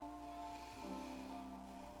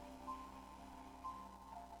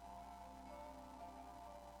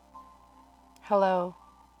Hello,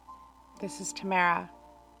 this is Tamara,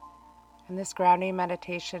 and this grounding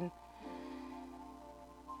meditation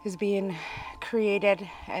is being created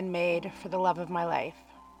and made for the love of my life,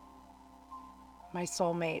 my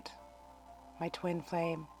soulmate, my twin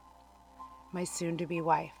flame, my soon-to-be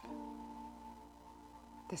wife.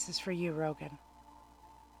 This is for you, Rogan.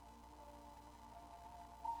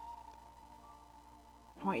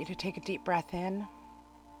 I want you to take a deep breath in,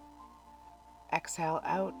 exhale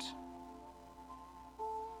out.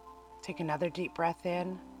 Take another deep breath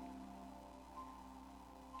in,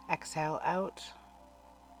 exhale out.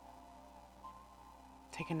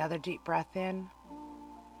 Take another deep breath in,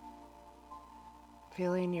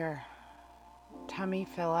 feeling your tummy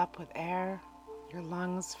fill up with air, your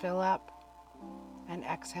lungs fill up, and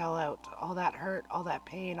exhale out all that hurt, all that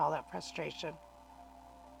pain, all that frustration.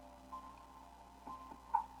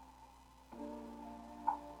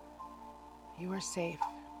 You are safe.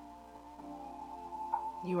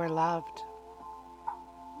 You are loved.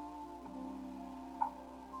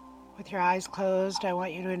 With your eyes closed, I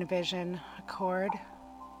want you to envision a cord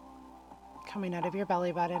coming out of your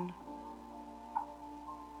belly button,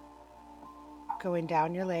 going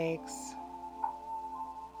down your legs,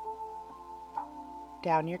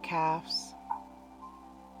 down your calves,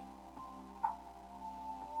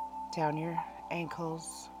 down your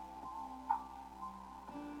ankles,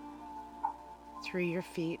 through your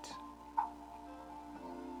feet.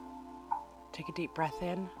 Take a deep breath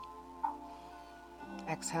in,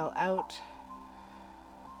 exhale out.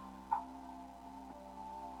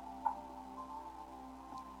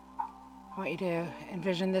 I want you to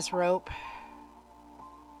envision this rope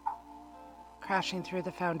crashing through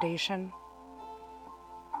the foundation,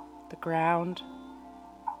 the ground,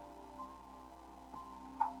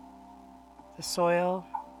 the soil,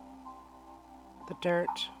 the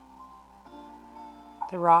dirt,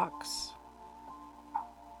 the rocks,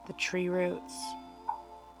 the tree roots,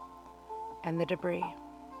 and the debris.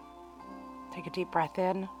 Take a deep breath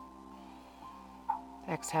in,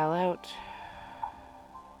 exhale out.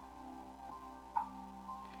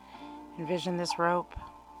 Envision this rope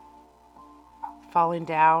falling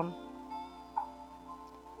down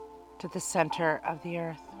to the center of the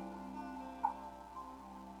earth.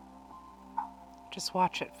 Just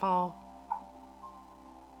watch it fall.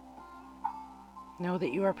 Know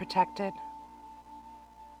that you are protected.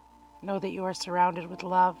 Know that you are surrounded with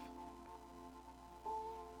love.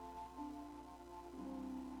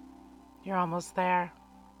 You're almost there.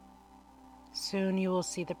 Soon you will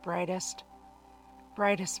see the brightest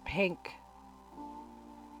pink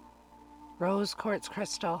rose quartz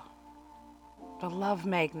crystal, the love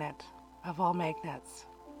magnet of all magnets.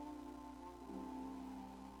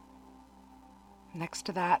 Next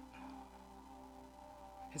to that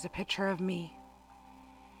is a picture of me.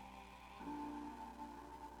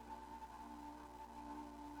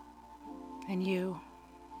 And you.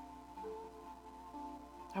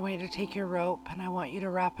 I want you to take your rope and I want you to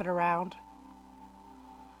wrap it around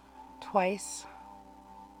twice.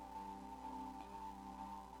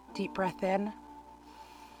 Deep breath in.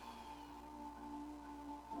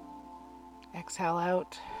 Exhale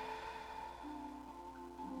out.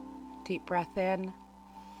 Deep breath in.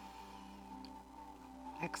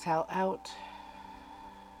 Exhale out.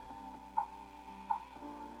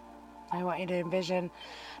 I want you to envision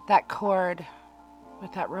that cord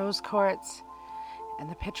with that rose quartz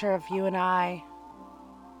and the picture of you and I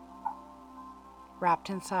wrapped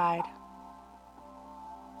inside.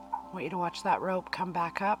 I want you to watch that rope come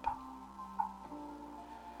back up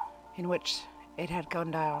in which it had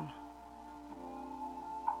gone down.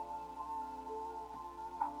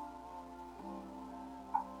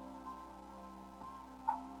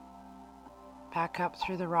 Back up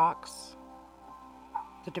through the rocks,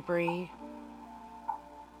 the debris,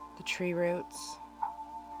 the tree roots,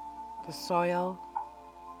 the soil,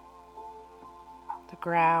 the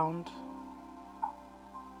ground,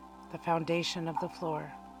 the foundation of the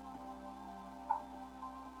floor,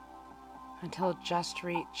 until it just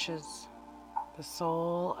reaches the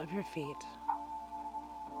sole of your feet.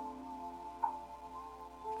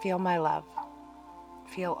 Feel my love.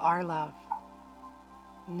 Feel our love.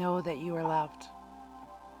 Know that you are loved.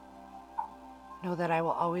 Know that I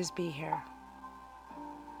will always be here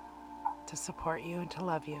to support you and to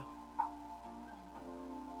love you.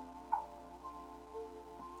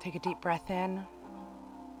 Take a deep breath in.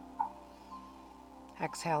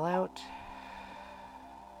 Exhale out.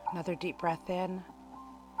 Another deep breath in.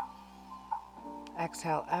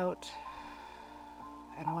 Exhale out.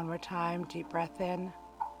 And one more time, deep breath in.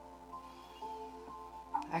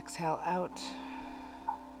 Exhale out.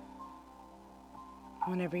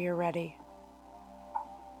 Whenever you're ready,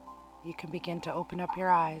 you can begin to open up your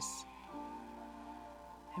eyes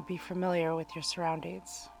and be familiar with your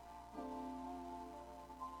surroundings.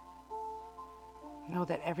 Know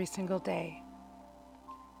that every single day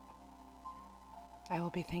I will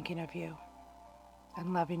be thinking of you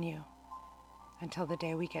and loving you until the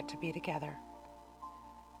day we get to be together.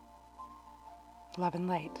 Love and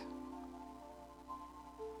light.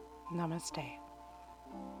 Namaste.